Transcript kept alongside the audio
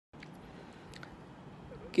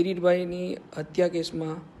કિરીટભાઈની હત્યા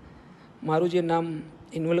કેસમાં મારું જે નામ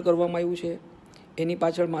ઇન્વોલ્વ કરવામાં આવ્યું છે એની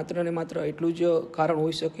પાછળ માત્ર ને માત્ર એટલું જ કારણ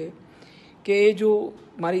હોઈ શકે કે એ જો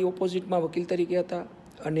મારી ઓપોઝિટમાં વકીલ તરીકે હતા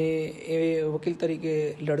અને એ વકીલ તરીકે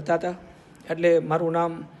લડતા હતા, એટલે મારું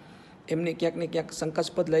નામ એમને ક્યાંક ને ક્યાંક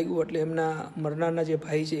શંકાસ્પદ લાગ્યું, એટલે એમના મરનારના જે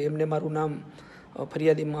ભાઈ છે એમને મારું નામ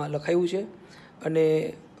ફરિયાદીમાં લખાયું છે. અને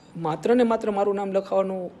માત્ર ને માત્ર મારું નામ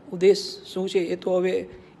લખાવવાનો ઉદ્દેશ શું છે એ તો હવે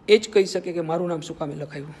એ જ કહી શકે કે મારું નામ શું કામે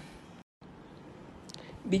લખાયું.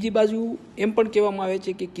 બીજી બાજુ એમ પણ કહેવામાં આવે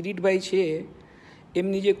છે કે કિરીટભાઈ છે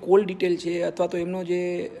એમની જે કોલ ડિટેલ છે અથવા તો એમનો જે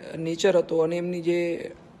નેચર હતો અને એમની જે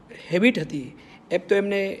હેબિટ હતી, એક તો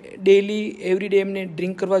એમને ડેઇલી એવરીડે એમને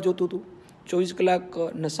ડ્રિંક કરવા જોતું હતું, 24 કલાક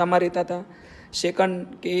નશામાં રહેતા હતા.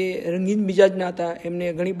 સેકન્ડ કે રંગીન મિજાજના હતા, એમને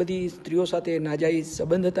ઘણી બધી સ્ત્રીઓ સાથે નાજાયઝ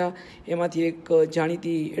સંબંધ હતા. એમાંથી એક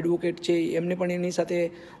જાણીતી એડવોકેટ છે એમને પણ એની સાથે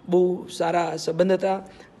બહુ સારા સંબંધ હતા,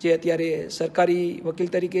 જે અત્યારે સરકારી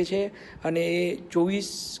વકીલ તરીકે છે. અને એ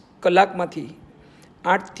 24 કલાકમાંથી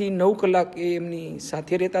 8 થી 9 કલાક એ એમની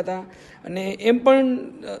સાથે રહેતા હતા. અને એમ પણ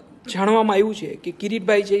જાણવામાં આવ્યું છે કે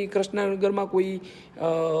કિરીટભાઈ છે એ કૃષ્ણનગરમાં કોઈ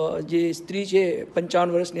જે સ્ત્રી છે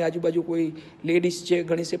 55 વર્ષની આજુબાજુ કોઈ લેડીઝ છે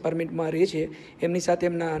ગણેશ એપાર્ટમેન્ટમાં રહે છે, એમની સાથે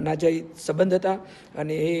એમના નાજાયઝ સંબંધ હતા.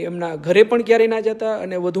 અને એ એમના ઘરે પણ ક્યારેય ના જતા,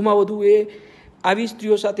 અને વધુમાં વધુ એ આવી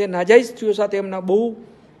સ્ત્રીઓ સાથે નાજાયઝ સ્ત્રીઓ સાથે એમના બહુ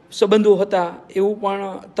સંબંધો હતા એવું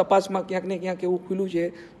પણ તપાસમાં ક્યાંક ને ક્યાંક એવું ખુલ્યું છે.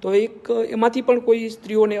 તો એક એમાંથી પણ કોઈ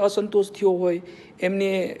સ્ત્રીઓને અસંતોષ થયો હોય, એમને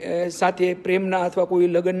સાથે પ્રેમના અથવા કોઈ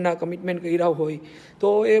લગ્નના કમિટમેન્ટ કર્યા હોય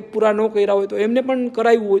તો એ પૂરા ન કર્યા હોય તો એમને પણ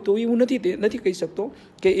કરાવ્યું હોય, તો એવું નથી કહી શકતો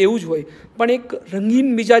કે એવું જ હોય, પણ એક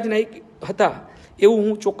રંગીન મિજાજના એક હતા એવું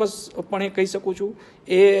હું ચોક્કસપણે કહી શકું છું.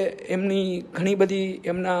 એ એમની ઘણી બધી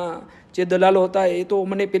એમના જે દલાલો હતા એ તો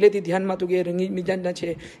મને પહેલેથી ધ્યાનમાં હતું કે રંગીન મિજાજના છે,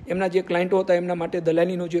 એમના જે ક્લાયન્ટો હતા એમના માટે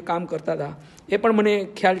દલાલીનું જે કામ કરતા હતા એ પણ મને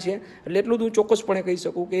ખ્યાલ છે. એટલે એટલું જ હું ચોક્કસપણે કહી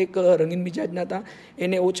શકું કે એક રંગીન મિજાજના હતા.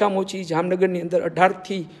 એને ઓછામાં ઓછી જામનગરની અંદર 18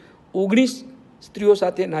 થી 19 સ્ત્રીઓ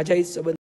સાથે નાજાયઝ સંબંધ